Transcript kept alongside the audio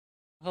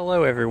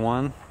Hello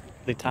everyone,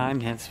 the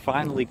time has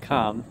finally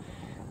come.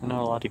 I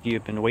know a lot of you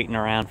have been waiting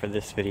around for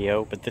this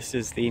video, but this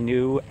is the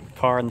new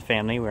car in the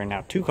family. We're now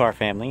a 2-car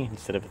family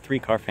instead of a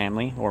 3-car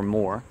family or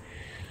more.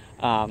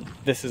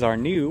 This is our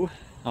new,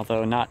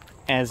 although not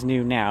as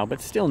new now, but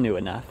still new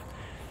enough,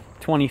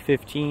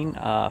 2015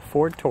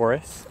 Ford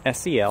Taurus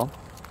SEL.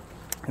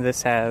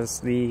 This has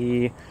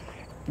the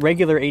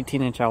regular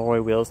 18-inch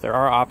alloy wheels. There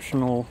are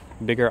optional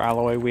bigger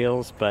alloy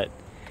wheels, but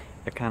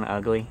they're kind of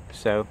ugly,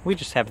 so we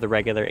just have the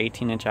regular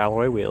 18-inch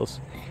alloy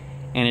wheels.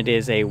 And it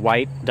is a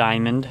white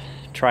diamond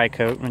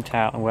tri-coat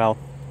metallic. Well,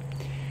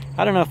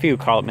 I don't know if you would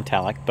call it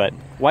metallic, but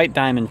white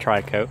diamond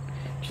tri-coat,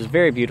 which is a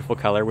very beautiful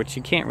color, which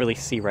you can't really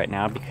see right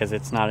now because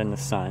it's not in the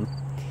sun.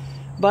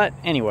 But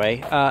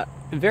anyway,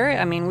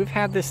 we've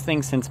had this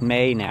thing since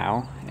May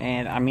now,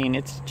 and I mean,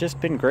 it's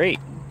just been great.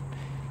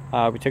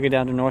 We took it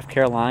down to North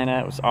Carolina.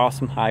 It was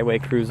awesome highway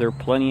cruiser,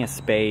 plenty of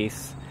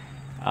space.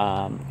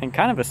 And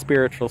kind of a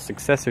spiritual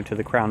successor to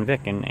the Crown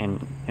Vic in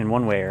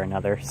one way or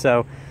another.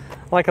 So,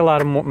 like a lot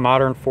of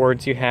modern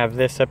Fords, you have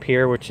this up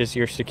here, which is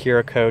your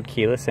secure code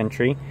keyless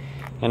entry.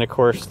 And of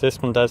course,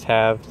 this one does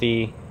have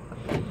the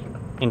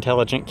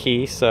intelligent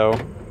key, so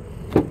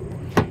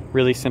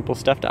really simple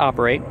stuff to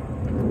operate.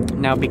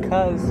 Now,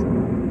 because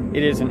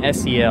it is an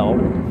SEL,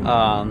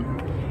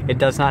 it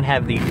does not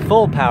have the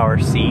full power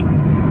seat,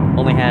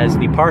 only has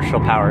the partial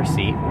power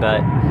seat,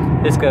 but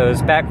this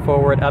goes back,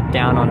 forward, up,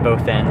 down on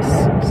both ends.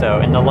 So,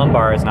 and the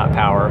lumbar is not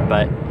power,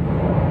 but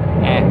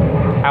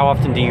how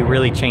often do you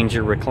really change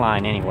your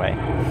recline anyway?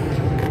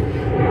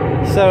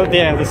 So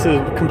yeah, this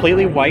is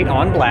completely white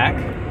on black,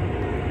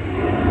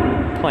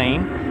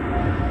 plain,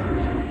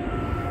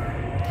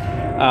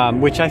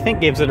 which I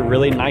think gives it a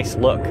really nice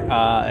look.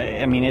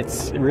 I mean,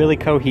 it's really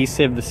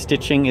cohesive. The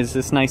stitching is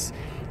this nice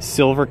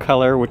silver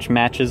color, which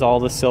matches all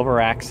the silver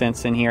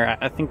accents in here.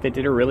 I think they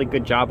did a really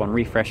good job on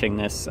refreshing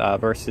this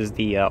versus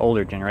the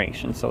older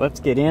generation. So let's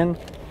get in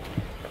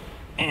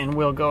and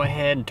we'll go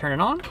ahead and turn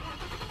it on.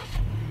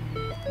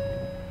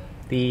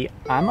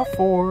 I'm a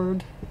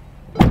Ford.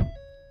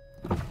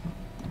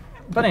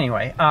 But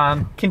anyway,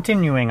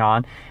 continuing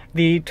on,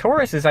 the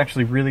Taurus is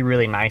actually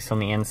really nice on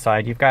the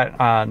inside. You've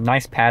got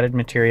nice padded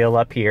material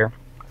up here.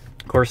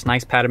 Of course,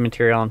 nice padded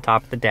material on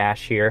top of the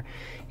dash here.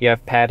 You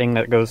have padding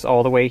that goes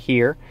all the way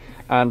here.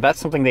 That's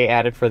something they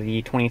added for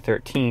the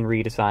 2013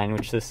 redesign,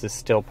 which this is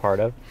still part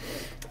of.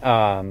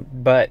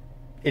 But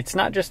it's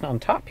not just on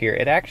top here.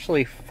 It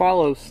actually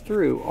follows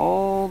through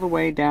all the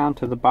way down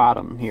to the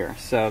bottom here.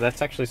 So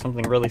that's actually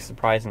something really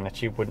surprising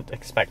that you wouldn't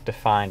expect to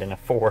find in a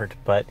Ford,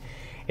 but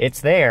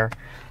it's there.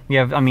 You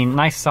have, I mean,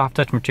 nice soft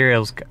touch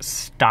materials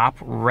stop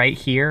right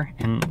here,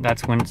 and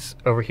that's when it's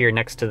over here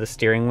next to the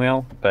steering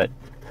wheel, but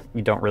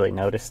you don't really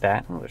notice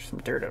that. Oh, there's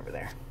some dirt over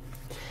there.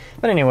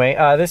 But anyway,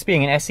 this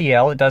being an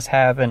SEL, it does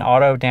have an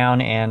auto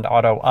down and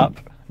auto up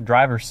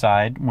driver's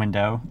side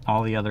window.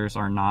 All the others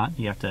are not.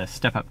 You have to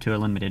step up to a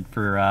limited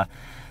for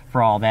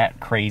all that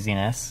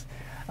craziness.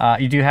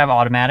 You do have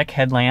automatic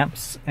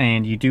headlamps,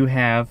 and you do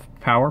have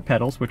power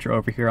pedals, which are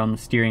over here on the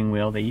steering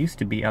wheel. They used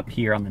to be up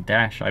here on the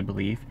dash, I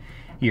believe.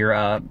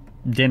 Your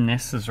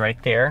dimness is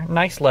right there.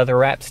 Nice leather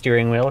wrap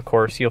steering wheel. Of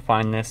course, you'll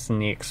find this in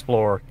the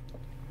Explorer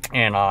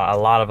and a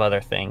lot of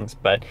other things,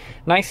 but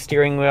nice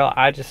steering wheel.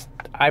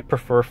 I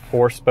prefer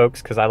 4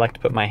 spokes because I like to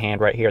put my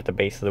hand right here at the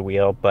base of the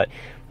wheel. But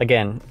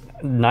again,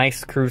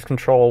 nice cruise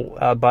control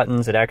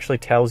buttons. It actually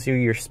tells you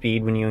your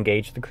speed when you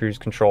engage the cruise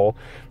control.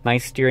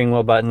 Nice steering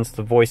wheel buttons.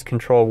 The voice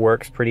control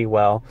works pretty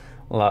well,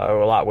 a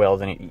lot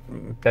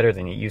better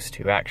than it used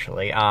to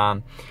actually.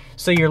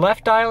 So your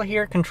left dial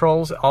here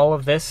controls all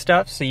of this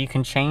stuff, so you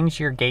can change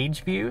your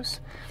gauge views.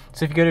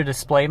 So if you go to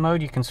display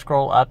mode, you can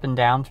scroll up and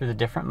down through the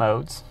different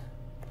modes.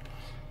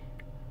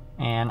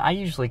 And I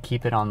usually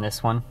keep it on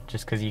this one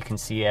just because you can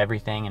see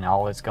everything and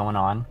all that's going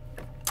on.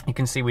 You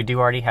can see we do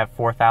already have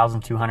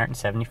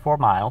 4,274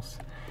 miles.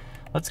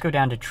 Let's go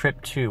down to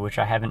trip 2, which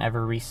I haven't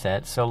ever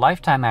reset. So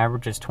lifetime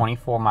average is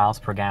 24 miles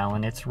per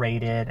gallon. It's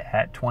rated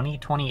at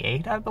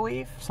 2028, I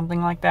believe,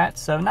 something like that.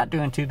 So not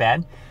doing too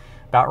bad,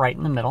 about right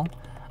in the middle.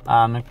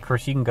 Of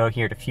course, you can go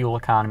here to fuel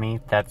economy.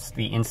 That's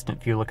the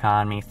instant fuel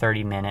economy,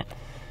 30-minute.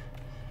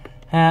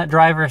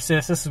 Driver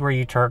assist, this is where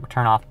you turn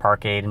off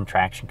park aid and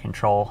traction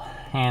control.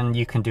 And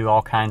you can do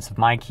all kinds of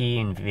my key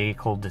and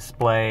vehicle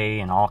display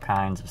and all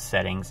kinds of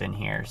settings in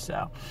here.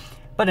 So,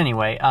 but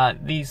anyway,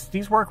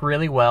 these work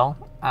really well.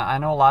 I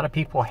know a lot of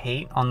people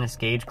hate on this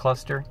gauge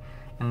cluster,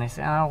 and they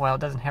say, oh well,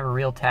 it doesn't have a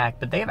real tach,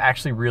 but they have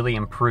actually really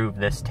improved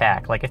this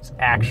tach. Like, it's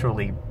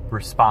actually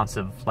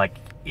responsive like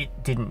it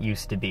didn't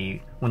used to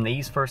be. When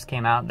these first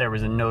came out, there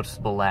was a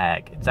noticeable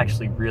lag. It's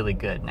actually really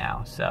good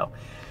now. So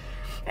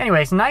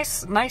anyways,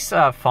 nice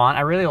font.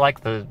 I really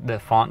like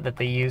the font that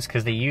they use,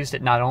 because they used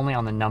it not only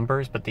on the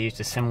numbers, but they used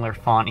a similar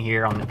font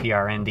here on the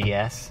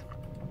PRNDS.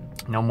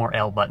 No more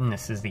L button,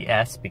 this is the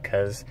S,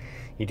 because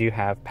you do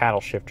have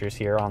paddle shifters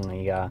here on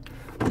the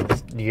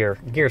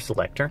gear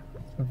selector.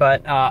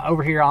 But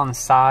over here on the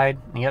side,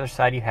 the other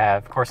side, you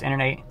have, of course,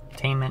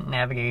 entertainment,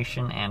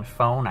 navigation, and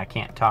phone. I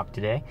can't talk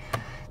today.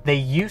 They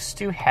used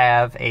to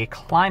have a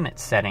climate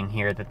setting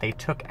here that they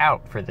took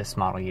out for this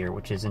model year,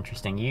 which is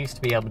interesting. You used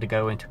to be able to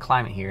go into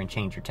climate here and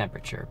change your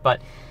temperature,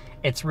 but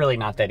it's really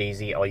not that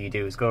easy. All you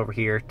do is go over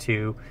here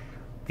to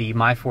the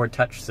My Ford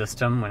Touch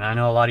system, and I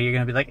know a lot of you are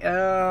going to be like,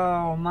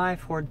 oh, My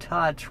Ford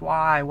Touch,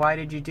 why? Why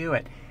did you do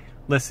it?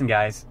 Listen,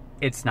 guys,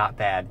 it's not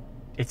bad.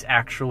 It's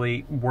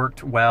actually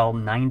worked well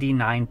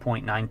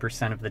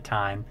 99.9% of the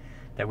time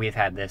that we've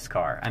had this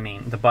car. I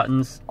mean, the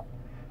buttons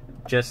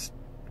just,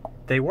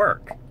 they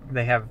work.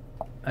 They have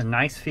a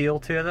nice feel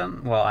to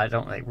them. Well,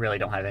 they really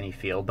don't have any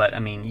feel, but I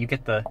mean, you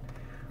get the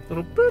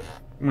little boop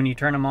when you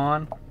turn them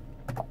on.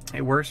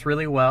 It works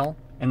really well,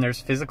 and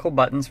there's physical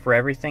buttons for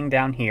everything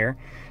down here.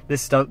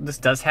 This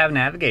does have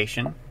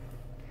navigation.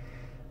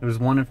 It was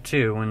one of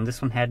two, and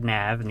this one had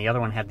nav, and the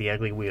other one had the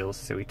ugly wheels,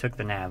 so we took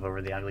the nav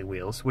over the ugly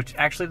wheels, which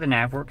actually the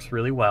nav works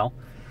really well.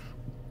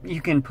 You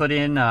can put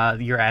in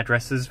your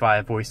addresses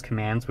via voice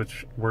commands,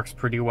 which works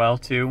pretty well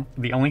too.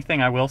 The only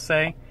thing I will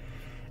say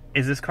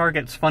is this car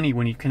gets funny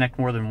when you connect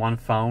more than one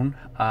phone.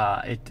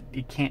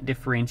 It can't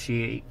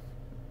differentiate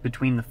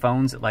between the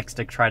phones. It likes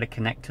to try to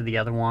connect to the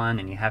other one,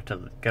 and you have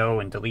to go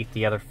and delete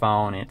the other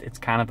phone. It's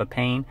kind of a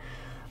pain,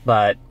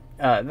 but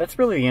that's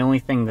really the only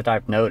thing that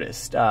I've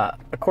noticed.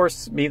 Of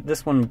course,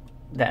 this one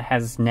that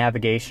has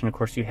navigation, of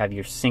course, you have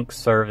your sync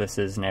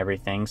services and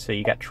everything. So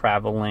you got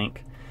Travel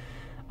Link,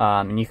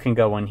 and you can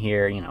go in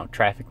here, you know,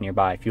 traffic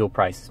nearby, fuel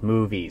prices,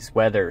 movies,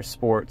 weather,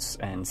 sports,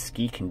 and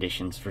ski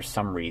conditions for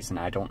some reason.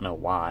 I don't know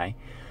why.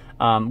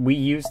 We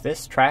used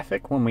this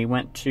traffic when we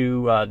went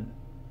to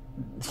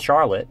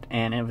Charlotte,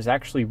 and it was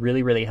actually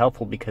really, really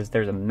helpful because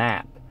there's a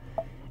map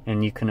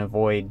and you can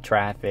avoid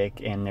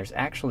traffic, and there's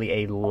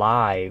actually a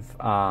live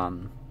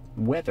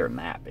weather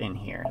map in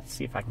here. Let's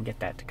see if I can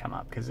get that to come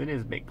up, because it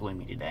is a bit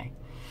gloomy today.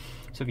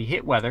 So if you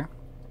hit weather,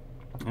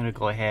 it'll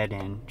go ahead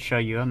and show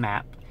you a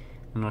map,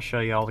 and it'll show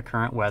you all the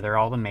current weather,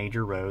 all the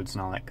major roads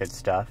and all that good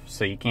stuff.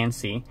 So you can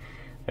see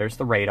there's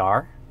the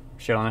radar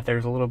showing if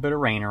there's a little bit of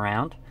rain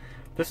around.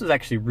 This is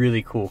actually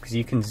really cool because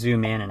you can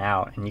zoom in and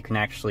out, and you can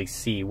actually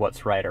see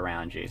what's right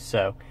around you.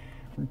 So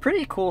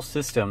pretty cool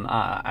system.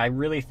 I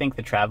really think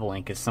the Travel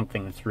Link is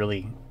something that's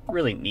really,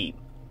 really neat.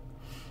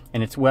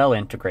 And it's well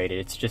integrated.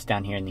 It's just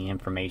down here in the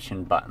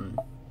information button.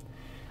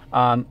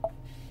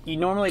 You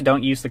normally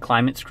don't use the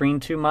climate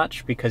screen too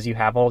much because you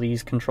have all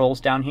these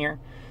controls down here.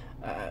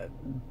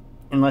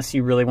 Unless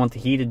you really want the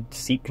heated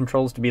seat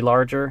controls to be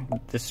larger,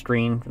 this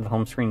screen, the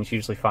home screen, is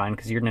usually fine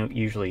because you're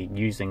usually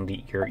using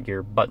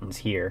your buttons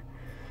here.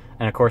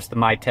 And of course the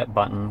My Temp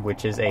button,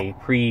 which is a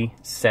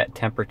preset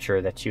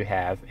temperature that you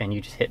have, and you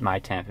just hit My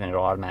Temp and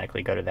it'll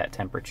automatically go to that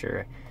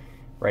temperature.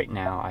 Right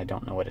now, I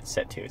don't know what it's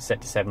set to. It's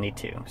set to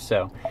 72.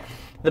 So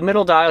the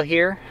middle dial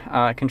here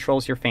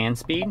controls your fan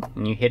speed,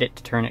 and you hit it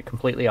to turn it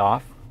completely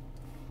off.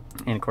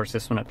 And of course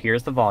this one up here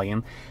is the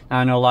volume. Now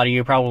I know a lot of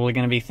you are probably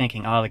going to be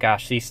thinking, oh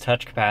gosh, these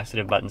touch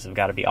capacitive buttons have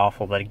got to be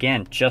awful. But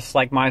again, just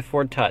like my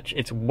Ford Touch,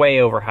 it's way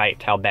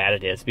overhyped how bad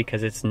it is,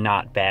 because it's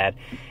not bad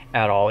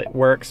at all. It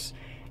works.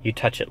 You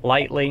touch it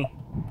lightly.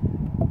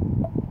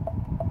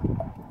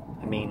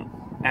 I mean,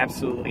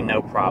 absolutely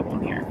no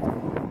problem here.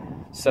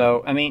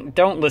 So, I mean,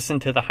 don't listen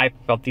to the hype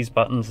about these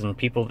buttons and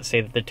people that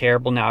say that they're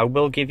terrible. Now, I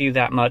will give you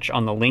that much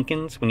on the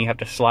Lincolns. When you have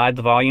to slide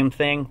the volume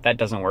thing, that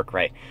doesn't work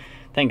right.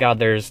 Thank God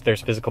there's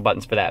physical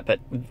buttons for that. But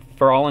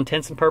for all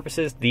intents and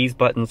purposes, these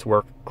buttons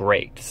work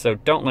great. So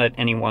don't let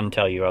anyone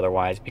tell you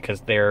otherwise,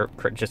 because they're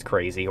just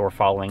crazy or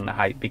following the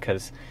hype,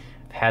 because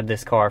I've had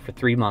this car for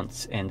 3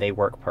 months and they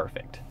work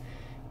perfect.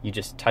 You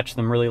just touch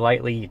them really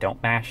lightly, you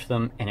don't mash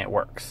them, and it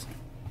works.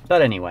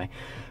 But anyway,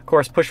 of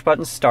course, push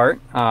button start.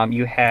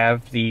 You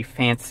have the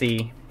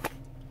fancy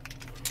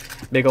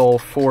big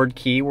old Ford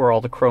key where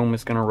all the chrome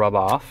is going to rub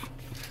off.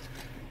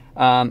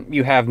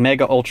 You have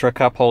Mega Ultra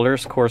cup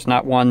holders. Of course,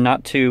 not one,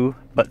 not two,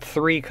 but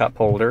 3 cup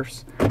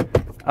holders.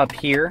 Up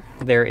here,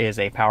 there is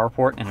a power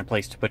port and a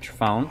place to put your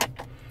phone.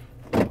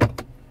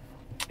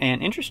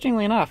 And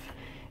interestingly enough,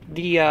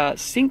 the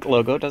Sync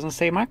logo doesn't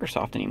say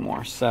Microsoft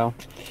anymore, so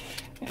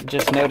I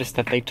just noticed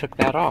that they took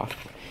that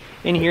off.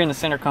 In here in the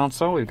center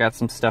console, we've got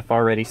some stuff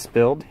already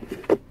spilled.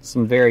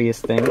 Some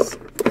various things.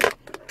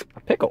 A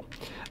pickle.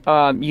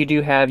 You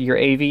do have your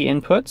AV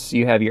inputs,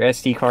 you have your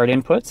SD card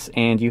inputs,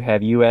 and you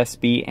have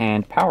USB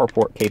and power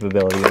port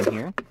capability in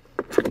here.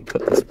 Let me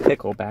put this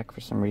pickle back.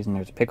 For some reason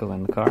there's a pickle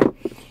in the car.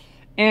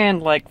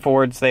 And like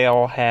Fords, they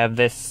all have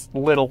this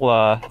little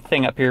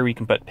thing up here where you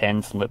can put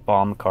pens, lip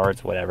balm,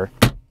 cards, whatever.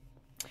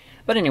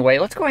 But anyway,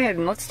 let's go ahead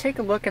and let's take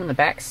a look in the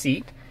back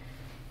seat.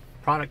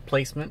 Product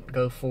placement,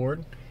 go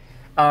Ford.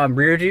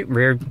 Rear view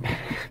mirror.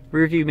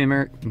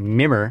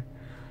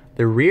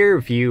 The rear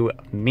view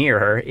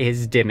mirror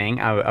is dimming.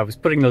 I was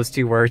putting those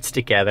two words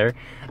together.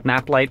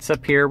 Map lights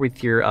up here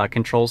with your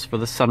controls for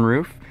the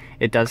sunroof.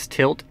 It does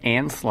tilt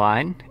and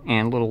slide,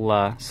 and a little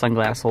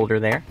sunglass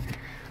holder there.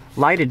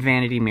 Lighted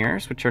vanity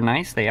mirrors, which are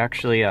nice. They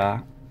actually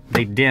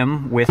they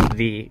dim with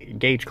the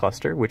gauge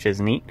cluster, which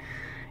is neat.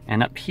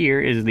 And up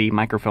here is the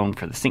microphone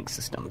for the sync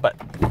system. But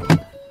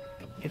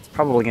it's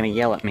probably going to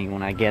yell at me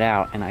when I get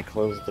out and I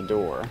close the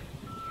door.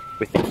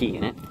 with the key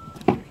in it.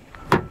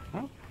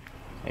 Oh,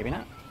 maybe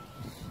not.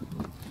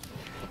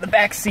 The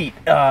back seat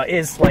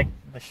is like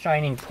the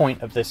shining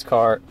point of this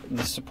car.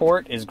 The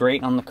support is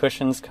great on the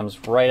cushions,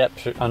 comes right up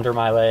under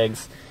my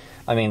legs.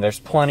 I mean, there's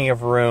plenty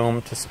of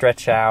room to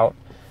stretch out.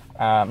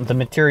 The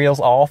materials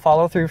all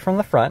follow through from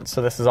the front,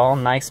 so this is all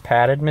nice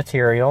padded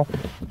material.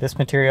 This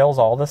material is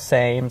all the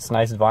same. It's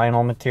nice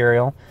vinyl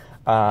material,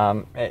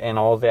 and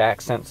all the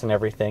accents and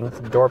everything.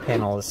 The door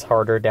panel is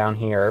harder down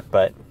here,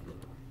 but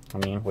I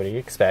mean, what do you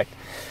expect?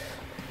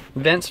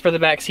 Vents for the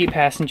back seat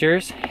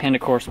passengers, and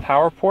of course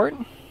power port,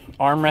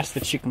 armrest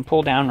that you can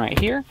pull down right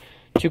here,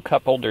 2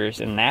 cup holders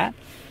in that.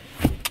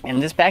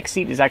 And this back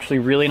seat is actually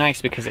really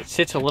nice because it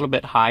sits a little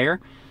bit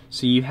higher,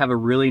 so you have a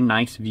really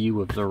nice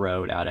view of the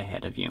road out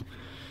ahead of you.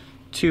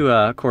 2,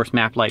 of course,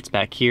 map lights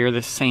back here.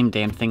 The same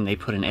damn thing they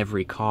put in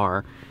every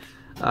car.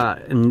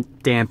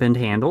 And dampened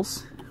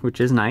handles, which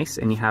is nice.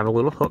 And you have a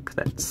little hook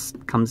that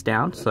comes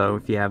down, so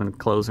if you have any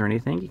clothes or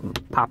anything, you can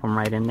pop them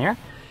right in there.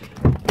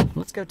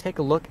 Let's go take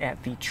a look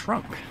at the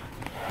trunk,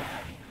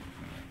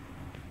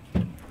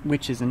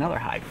 which is another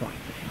high point.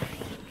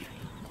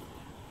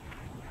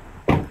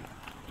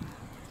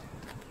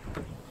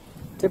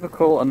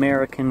 Typical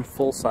American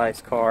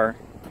full-size car.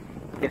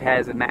 It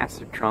has a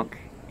massive trunk.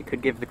 It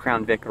could give the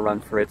Crown Vic a run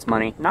for its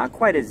money. Not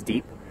quite as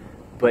deep,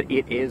 but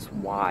it is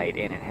wide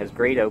and it has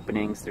great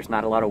openings. There's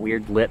not a lot of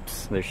weird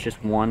lips. There's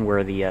just one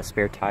where the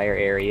spare tire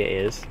area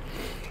is.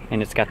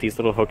 And it's got these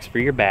little hooks for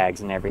your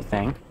bags and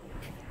everything.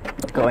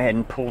 Go ahead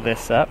and pull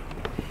this up.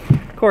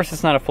 Of course,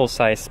 it's not a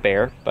full-size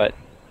spare, but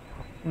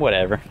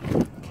whatever.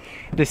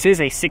 This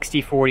is a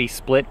 60-40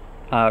 split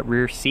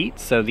rear seat,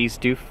 so these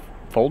do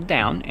fold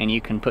down and you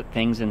can put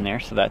things in there,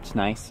 so that's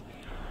nice.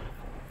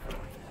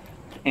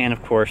 And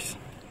of course,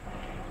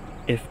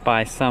 if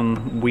by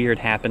some weird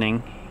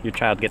happening your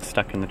child gets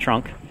stuck in the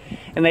trunk,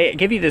 and they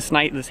give you this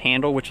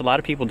handle, which a lot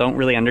of people don't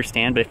really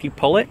understand, but if you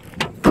pull it,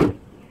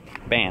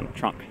 bam,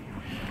 trunk.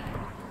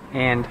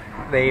 And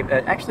they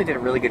actually did a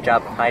really good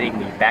job of hiding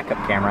the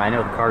backup camera. I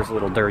know the car's a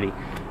little dirty,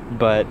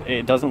 but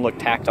it doesn't look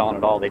tacked on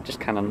at all. They just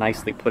kind of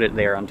nicely put it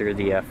there under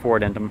the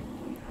Ford Endem.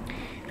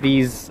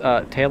 These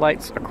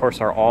taillights, of course,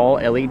 are all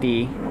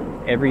LED.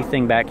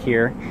 Everything back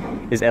here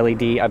is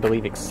LED, I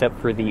believe, except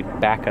for the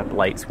backup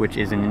lights, which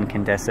is an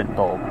incandescent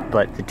bulb.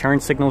 But the turn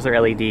signals are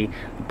LED, the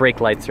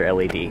brake lights are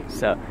LED.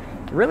 So,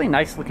 really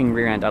nice looking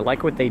rear end. I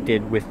like what they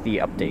did with the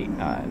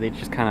update. They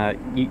just kind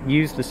of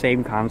used the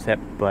same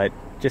concept, but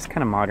just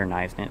kind of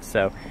modernized it.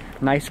 So,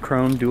 nice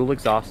chrome dual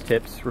exhaust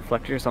tips,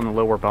 reflectors on the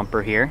lower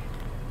bumper here.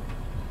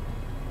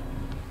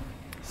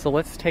 So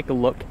let's take a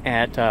look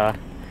at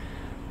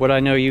what I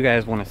know you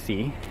guys want to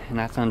see, and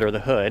that's under the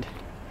hood,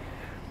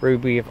 where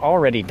we have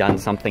already done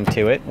something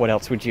to it. What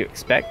else would you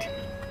expect?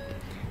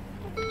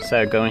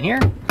 So go in here,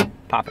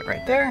 pop it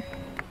right there.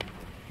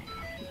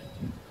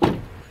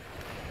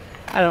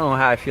 I don't know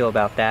how I feel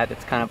about that.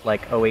 It's kind of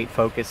like 08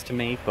 Focus to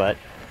me, but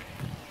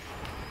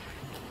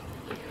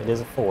it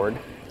is a Ford.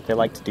 They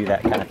like to do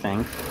that kind of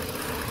thing.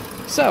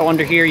 So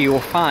under here you will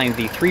find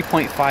the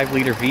 3.5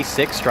 liter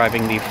V6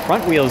 driving the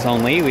front wheels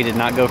only. We did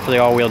not go for the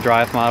all-wheel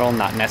drive model,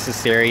 not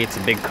necessary. It's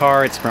a big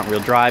car, it's front wheel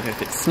drive.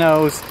 If it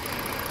snows,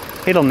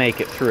 it'll make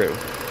it through.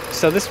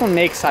 So this one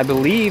makes, I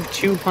believe,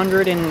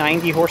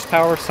 290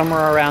 horsepower,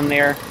 somewhere around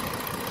there.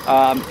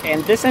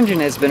 And this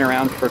engine has been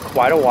around for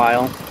quite a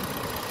while.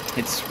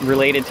 It's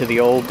related to the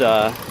old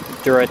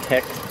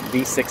Duratec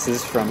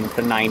V6s from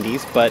the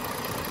 90s, but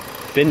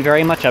been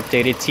very much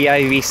updated.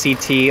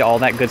 TIVCT, all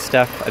that good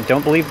stuff. I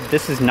don't believe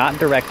this is not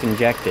direct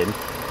injected,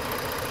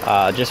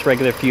 just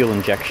regular fuel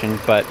injection.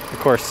 But of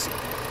course,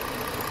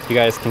 you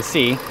guys can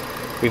see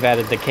we've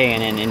added the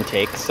K&N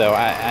intake. So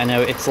I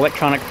know it's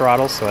electronic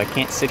throttle, so I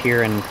can't sit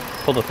here and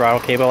pull the throttle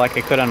cable like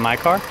I could on my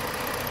car.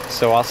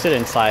 So I'll sit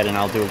inside and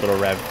I'll do a little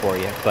rev for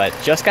you. But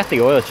just got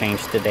the oil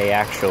change today,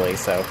 actually.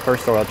 So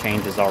first oil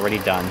change is already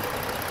done.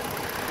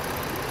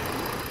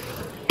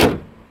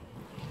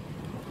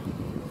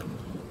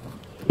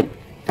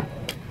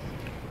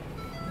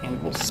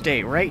 We'll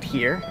stay right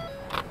here.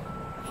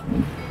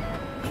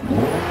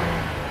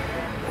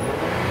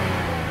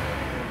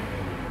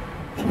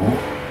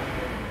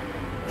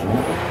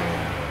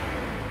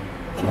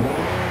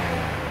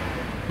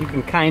 You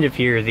can kind of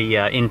hear the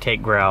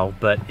intake growl,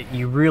 but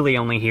you really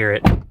only hear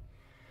it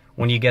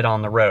when you get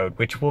on the road,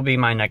 which will be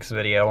my next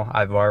video.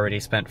 I've already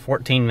spent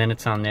 14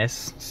 minutes on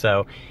this.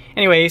 So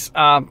anyways,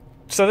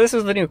 so this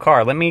is the new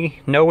car. Let me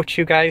know what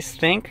you guys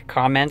think.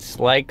 Comments,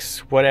 likes,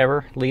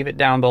 whatever, leave it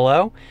down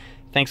below.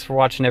 Thanks for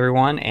watching,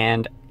 everyone,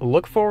 and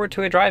look forward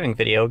to a driving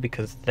video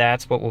because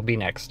that's what will be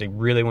next. I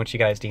really want you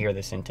guys to hear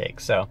this intake.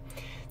 So,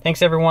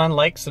 thanks, everyone.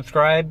 Like,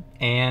 subscribe,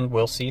 and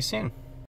we'll see you soon.